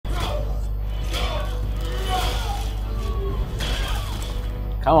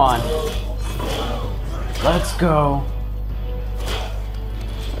Come on. Let's go.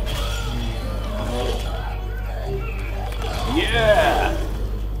 Yeah!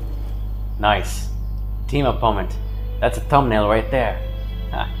 Nice. Team up moment. That's a thumbnail right there.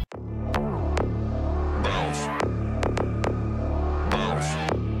 Ha.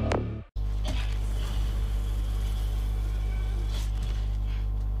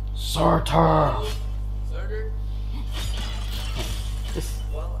 Surtur! Surtur?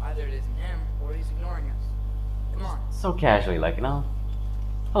 Well, either it isn't him, or he's ignoring us. Come on. So casually, like, you know.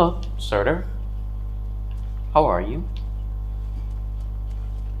 Hello, Surtur. How are you?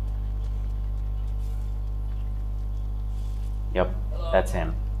 Yep, Hello. that's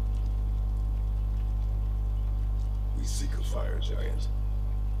him. We seek a fire giant.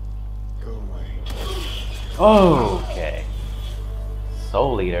 Go away. Okay.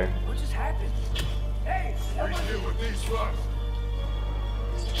 Soul Leader. What just happened? Hey! We deal with these rocks.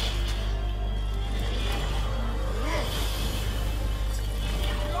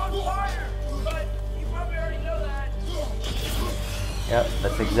 You're on fire! But you probably already know that. Yep,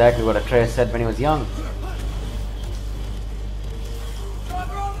 that's exactly what Atreus said when he was young.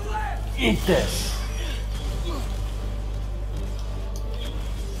 Driver on the left! Eat this!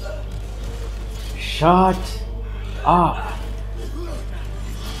 Shut up!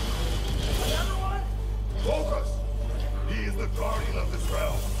 Another one? Focus! He is the guardian of this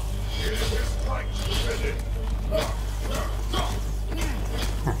realm. It is his right to defend it.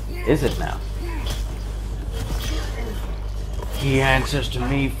 Is it now? He answers to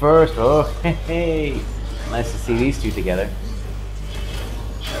me first. Oh, hey. Nice to see these two together.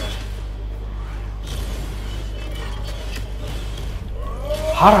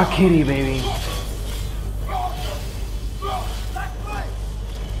 Harakiri, baby.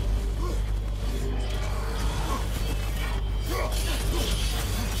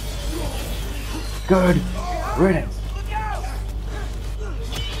 Good riddance.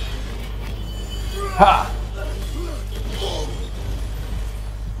 Ha!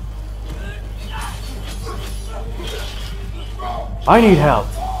 I need help.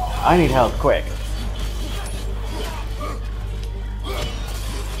 I need help quick.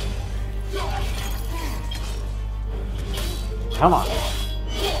 Come on.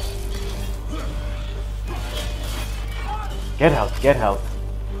 Get help, get help.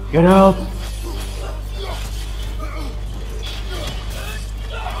 Get help!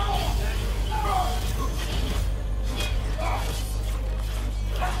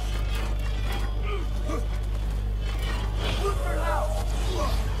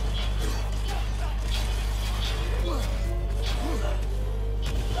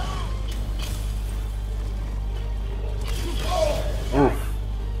 Oof.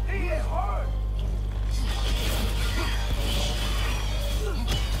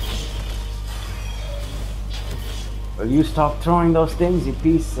 Will you stop throwing those things, you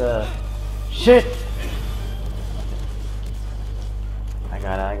piece of shit? I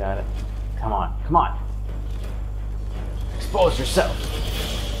got it. Come on, come on. Expose yourself.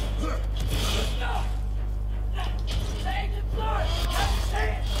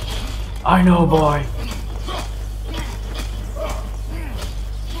 I know, boy.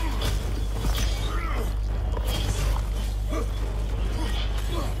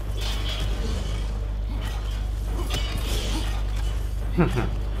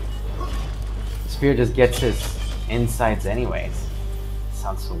 Spear just gets his insides anyways.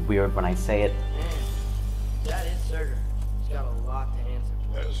 Sounds so weird when I say it. Man, that is Surtur. He's got a lot to answer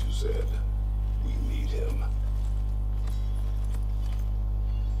for. As you said, we need him.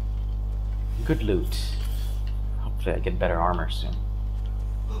 Good loot. Hopefully I get better armor soon.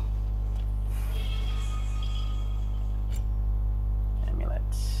 Amulet.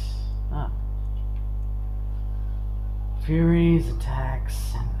 Ah. Fury's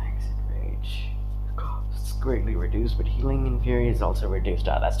attacks and exit rage. Costs greatly reduced, but healing in Fury is also reduced.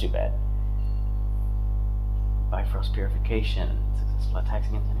 Ah, that's too bad. Bifrost purification. Successful attacks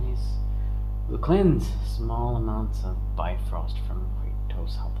against enemies will cleanse small amounts of Bifrost from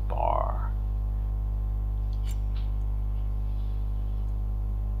Kratos' health bar.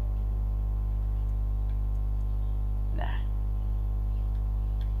 Nah.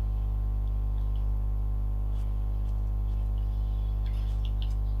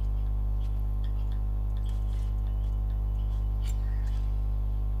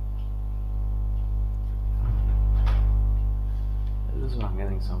 This is what I'm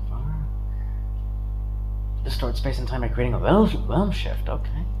getting so far. Distort space and time by creating a realm shift.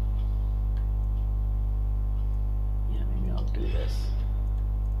 Okay. Yeah, maybe I'll do this.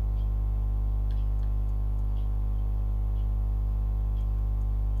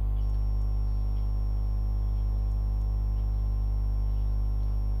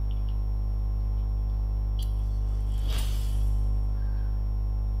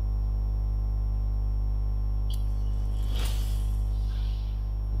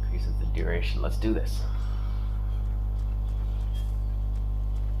 duration. Let's do this.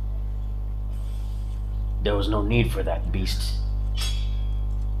 There was no need for that, beast.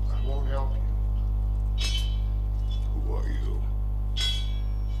 I won't help you. Who are you? Who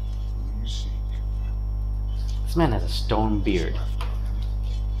do you seek? This man has a stone beard.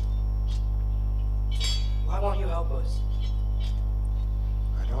 Why won't you help us?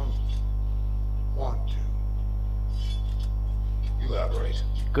 I don't want to. Elaborate.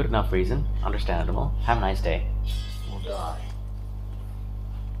 Good enough reason. Understandable. Have a nice day. We'll die.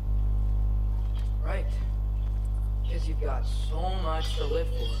 Right. Because you've got so much to live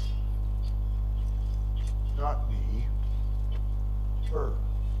for. Not me. Her.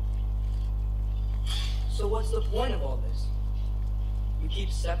 So what's the point of all this? You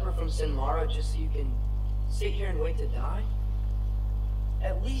keep separate from Sinmara just so you can sit here and wait to die?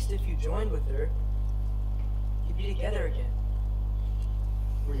 At least if you joined with her, you'd be together again.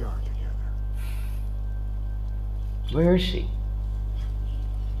 We are together. Where is she?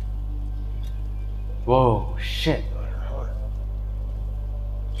 Whoa, shit. Got her heart.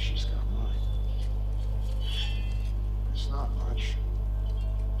 She's got mine. It's not much,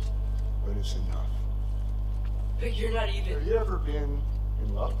 but it's enough. But you're not even... Have you ever been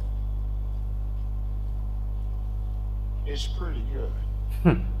in love? It's pretty good.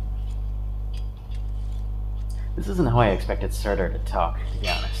 This isn't how I expected Surtur to talk, to be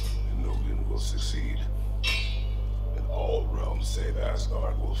honest. And Odin will succeed. And all realms save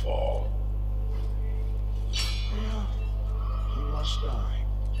Asgard will fall. Yeah, he must die.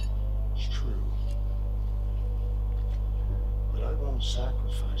 It's true. But I won't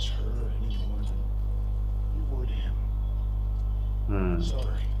sacrifice her any more than you would him.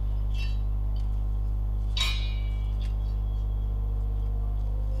 Sorry.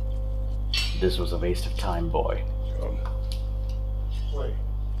 This was a waste of time, boy. Come. Wait.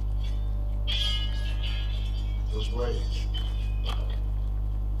 Those blades.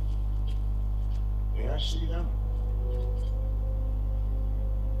 May I see them?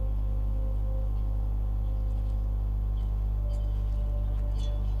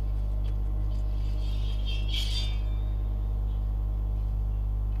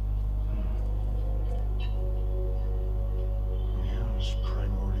 Yeah, there's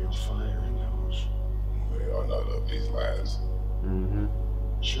primordial fire in those. They are not of these lands. Mm-hmm.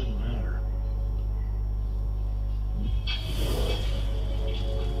 Shouldn't matter.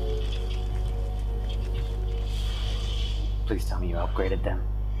 Please tell me you upgraded them.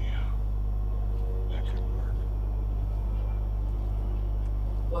 Yeah, that could work.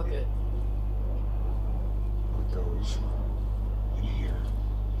 What good? Put those in here,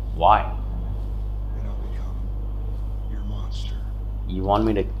 Why? and I'll become your monster. You want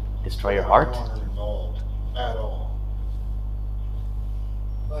me to destroy your heart? I don't want her involved at all.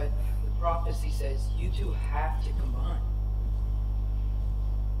 But the prophecy says you two have to combine.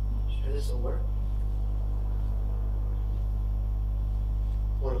 Sure this will work?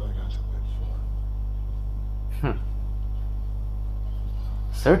 What have I got to live for?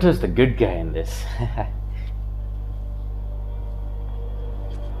 Surtur's the good guy in this.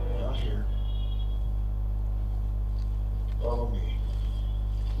 Not here. Follow me.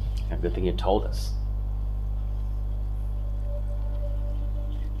 A good thing you told us.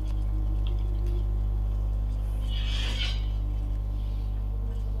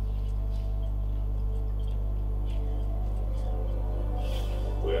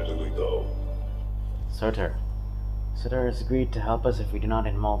 Where do we go? Surtur. Surtur has agreed to help us if we do not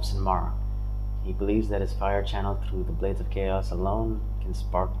involve Sinmara. He believes that his fire channeled through the Blades of Chaos alone can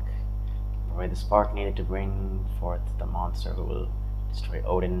provide the spark needed to bring forth the monster who will destroy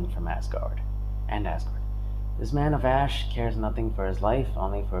Odin from Asgard. This man of ash cares nothing for his life,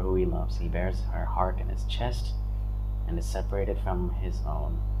 only for who he loves. He bears her heart in his chest and is separated from his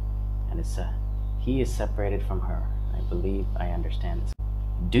own. He is separated from her. I believe I understand this.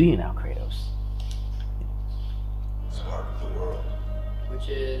 Do you now, Kratos? It's part of the world. Which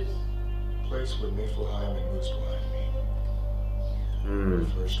is... Place where Musphelheim and Musphelheim meet. Where the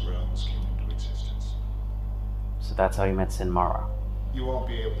first realms came into existence. So that's how you met Sinmara. You won't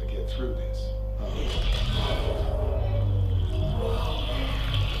be able to get through this.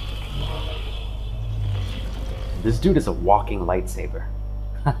 This dude is a walking lightsaber.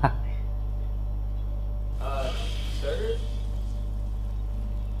 Surtur?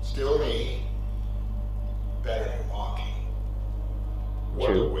 Still me. Better than walking. What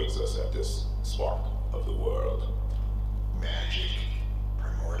True. awaits us at this spark of the world? Magic.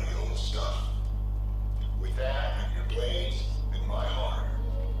 Primordial stuff. With that and your blades and my heart,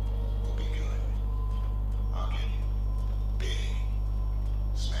 we'll be good. I'll get big.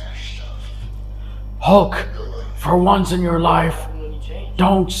 Smash stuff. Hulk, for once in your life, When you change.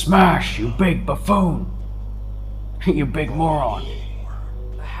 don't smash, you big buffoon. You big moron.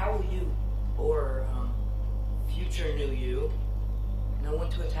 But how will you, or future new you, know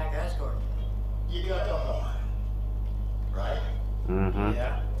when to attack Asgard? You got the horn, right? Mm-hmm.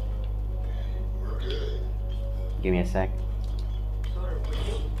 Yeah. We're good. Give me a sec. Sort of. Were you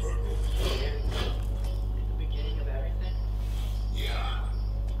here at the beginning of everything? Yeah.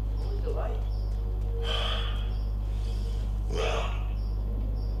 What was it like? Well.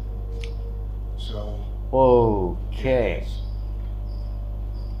 So. Okay.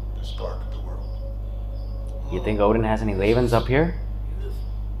 The spark of the world. You think Odin has any Ravens up here?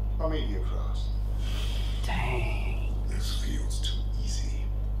 I'll meet you across. Dang. This feels too easy.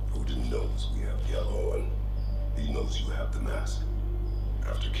 Odin knows we have the Horn. He knows you have the mask.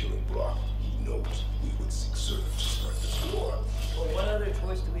 After killing Brock, he knows we would seek Surtur to start this war. Well, what other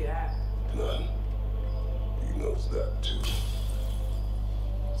choice do we have? None. He knows that too.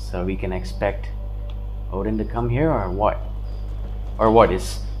 So we can expect Odin to come here, or what? Or what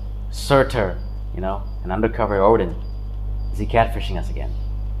is Surtur, you know, an undercover Odin? Is he catfishing us again?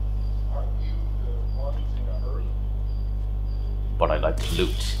 Aren't you the ones in a hurry? But I like to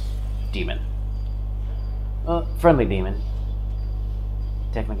loot. Demon. Friendly demon.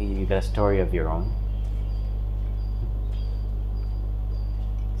 Technically, you got a story of your own.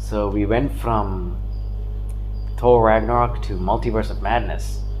 So we went from Thor Ragnarok to Multiverse of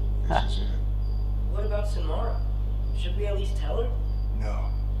Madness. Huh. This is it. What about Sinmara? Should we at least tell her? No.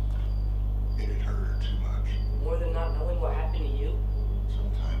 It'd hurt her too much. More than not knowing what happened to you?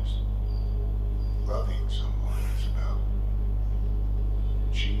 Sometimes loving someone is about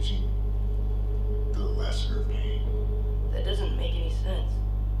choosing the lesser pain. That doesn't make any sense.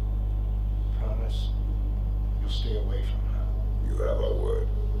 Promise you'll stay away from her. You have our word.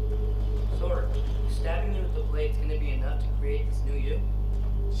 Sort of. Stabbing you with the blade's gonna be enough to create this new you?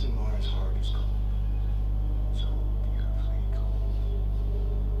 Sinmara's heart is cold. So beautifully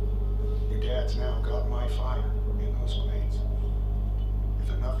cold. Your dad's now got my fire in those blades. If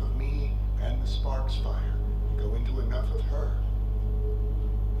enough of me and the spark's fire go into enough of her,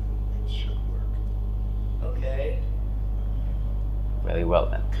 it should work. Okay. Very well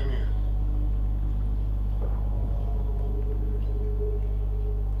then. Come here.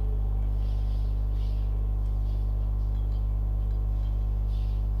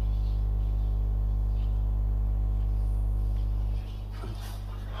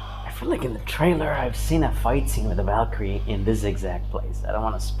 I feel like in the trailer I've seen a fight scene with a Valkyrie in this exact place. I don't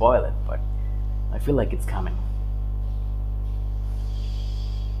want to spoil it, but I feel like it's coming.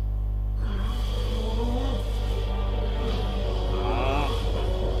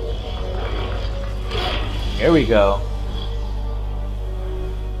 Here we go.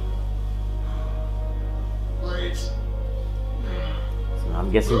 Blades. So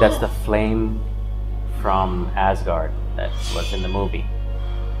I'm guessing that's the flame from Asgard that was in the movie.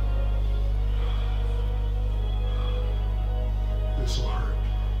 This'll hurt.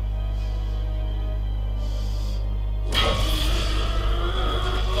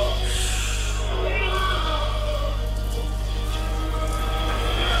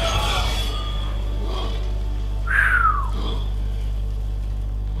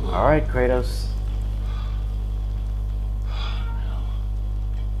 Alright, Kratos.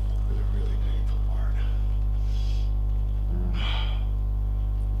 For the really painful part.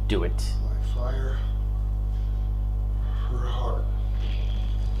 Do it. My fire. Her heart.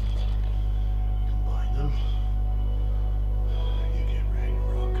 Combine them. You get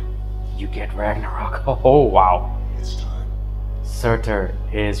Ragnarok. You get Ragnarok. Oh, wow. It's time. Surtur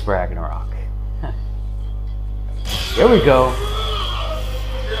is Ragnarok. Here we go.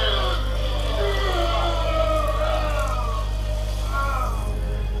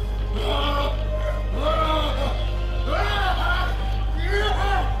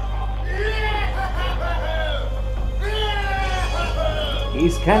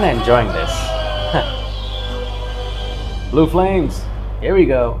 He's kind of enjoying this. Blue flames. Here we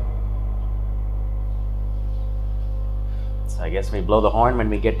go. So I guess we blow the horn when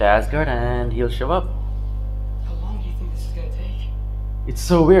we get to Asgard and he'll show up. How long do you think this is gonna take? It's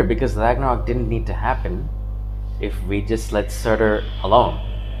so weird because Ragnarok didn't need to happen if we just let Surtur alone.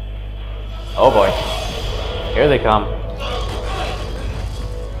 Oh boy. Here they come.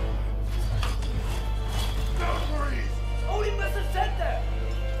 Odin must have said that!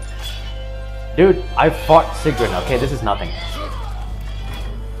 Dude, I fought Sigrun, okay? This is nothing.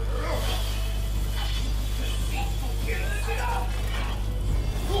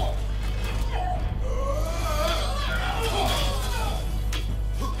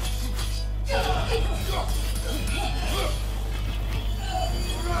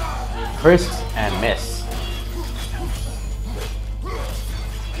 Hrist and Mist.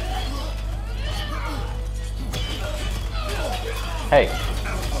 Hey.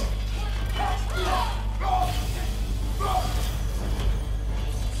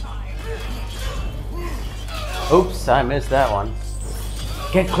 Oops, I missed that one.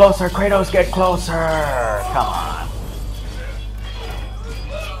 Get closer, Kratos, get closer! Come on.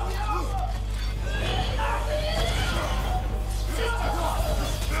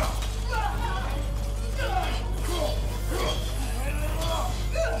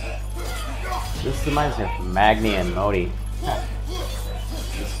 This reminds me of Magni and Modi.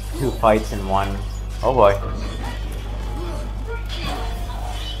 Just 2 fights in one. Oh boy.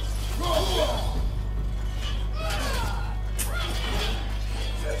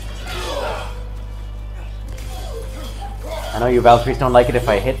 I know you Valkyries don't like it if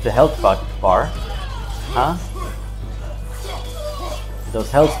I hit the health bar. Huh? Those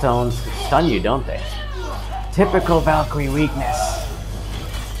health stones stun you, don't they? Typical Valkyrie weakness.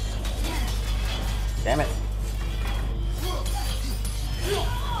 Damn it.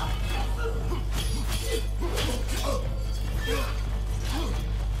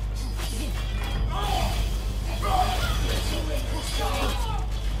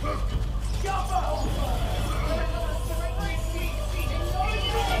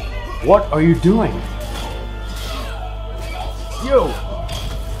 What are you doing? You!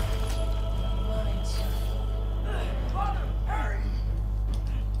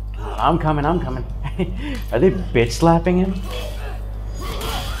 I'm coming, I'm coming. Are they bitch slapping him?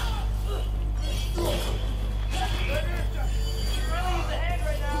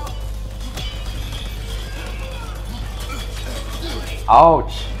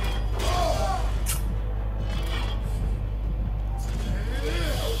 Ouch!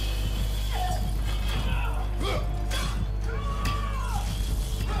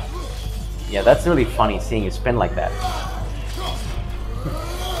 Yeah, that's really funny seeing you spin like that.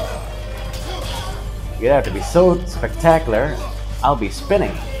 You'd have to be so spectacular, I'll be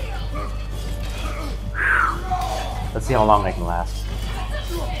spinning. Let's see how long I can last.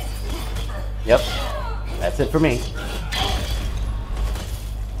 Yep, that's it for me.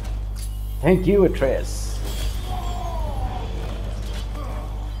 Thank you, Atreus.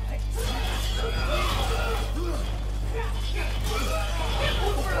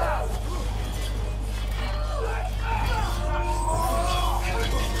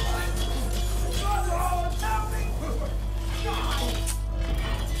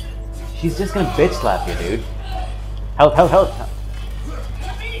 She's just gonna bitch slap you, dude. Help, help, help!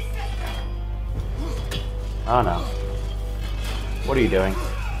 Oh no. What are you doing?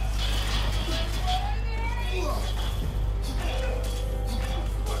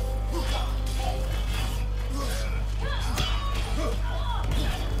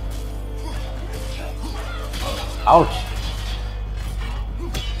 Ouch!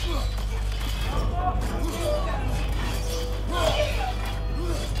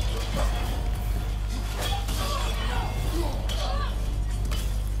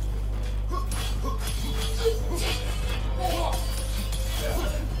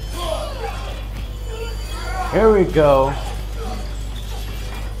 Here we go.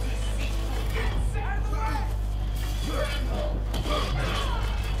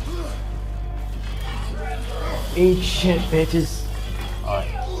 Eat shit, bitches. Alright.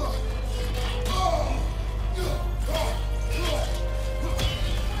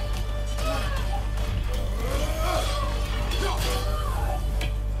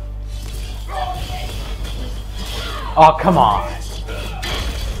 Oh, come on.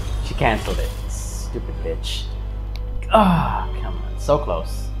 She canceled it. Stupid bitch. Ah, oh, come on. So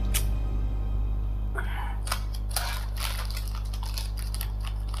close.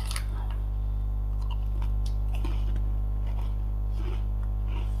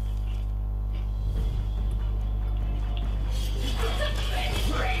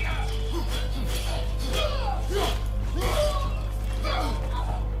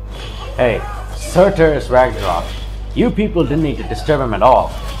 Hey, Surtur is Ragnarok. You people didn't need to disturb him at all.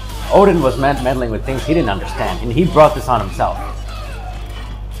 Odin was meddling with things he didn't understand, and he brought this on himself.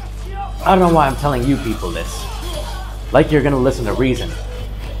 I don't know why I'm telling you people this. Like you're gonna listen to reason.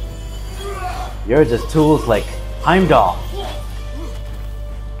 You're just tools like Heimdall.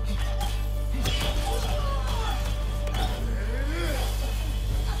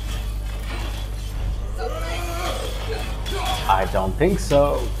 I don't think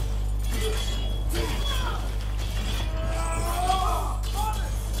so.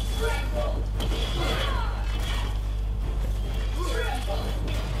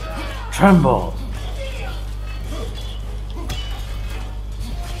 Tremble!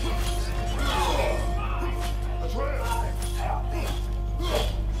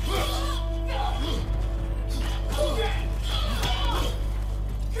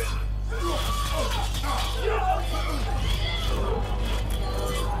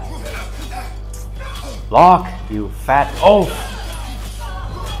 Block, you fat oaf!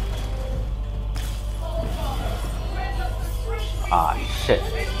 Ah, shit.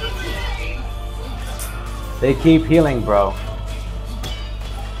 They keep healing, bro.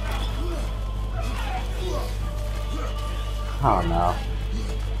 Oh no.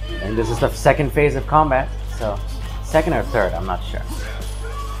 And this is the second phase of combat, so second or third, I'm not sure.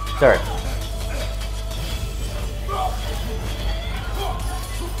 Third.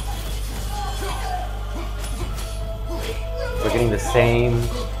 We're getting the same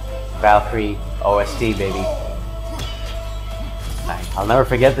Valkyrie OST, baby. I'll never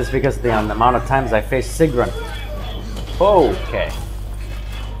forget this because of the amount of times I faced Sigrun. Okay.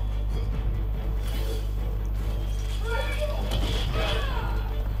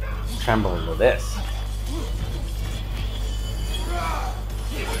 Tremble with this.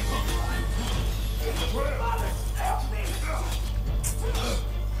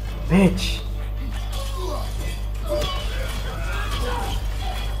 Bitch.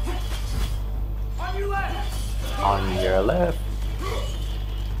 On your left.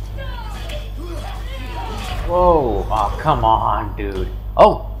 Whoa. Oh, come on, dude.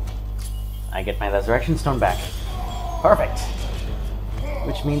 Oh! I get my resurrection stone back. Perfect.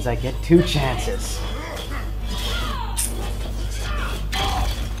 Which means I get 2 chances.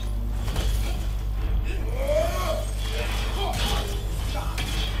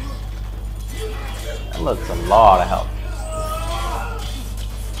 That looks a lot of help.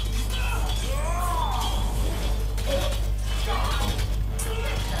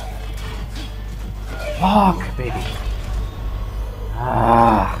 Fuck, baby.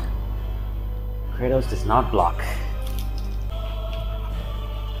 Ah. Kratos does not block.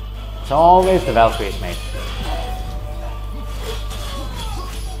 It's always the Valkyries, mate.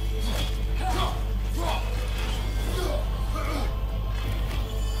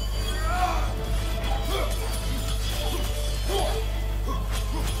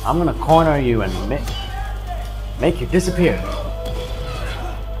 I'm gonna corner you and make you disappear.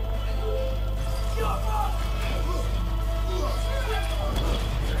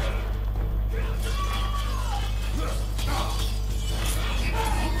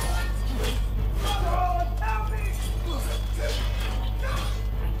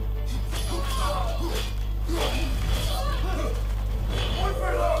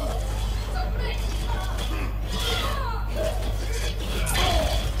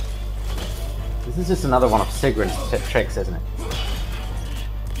 This is just another one of Sigrun's tricks, isn't it?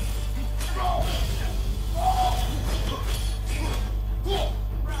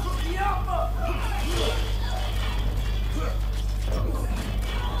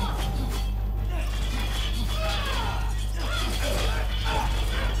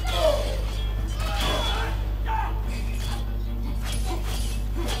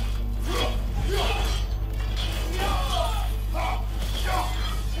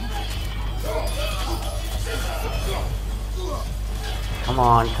 Come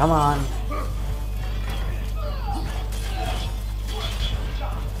on, come on.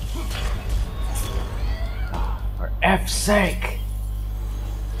 For F's sake.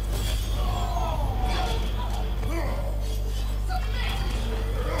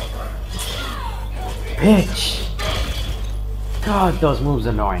 Bitch. God, those moves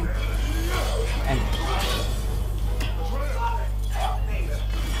are annoying.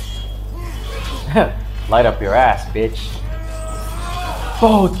 And light up your ass, bitch.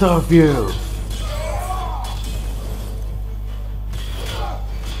 Both of you!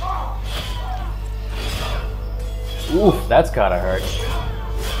 Oof, that's gotta hurt.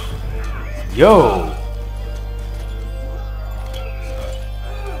 Yo!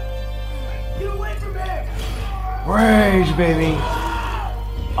 Rage, baby!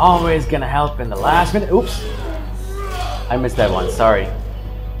 Always gonna help in the last minute. Oops! I missed that one, sorry.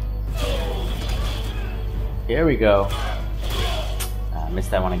 Here we go.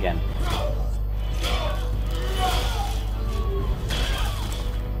 Missed that one again.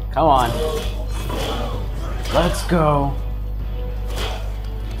 Come on. Let's go.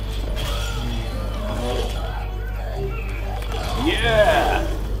 Yeah!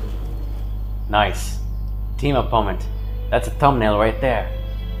 Nice. Team up moment. That's a thumbnail right there.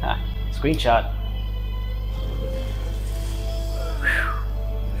 Ha. Screenshot. Whew.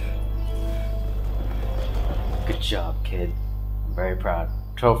 Good job, kid. I'm very proud.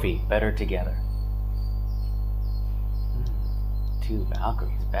 Trophy, better together. 2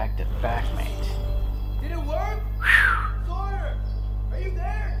 Valkyries back to back, mate. Did it work? Thor, are you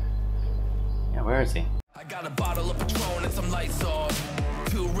there? Yeah, where is he? I got a bottle of Patron and some lights off.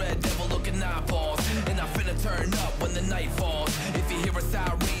 2 red devil looking eyeballs. And I finna turn up when the night falls. If you hear a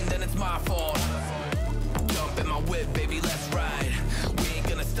siren, then it's my fault. whip, baby.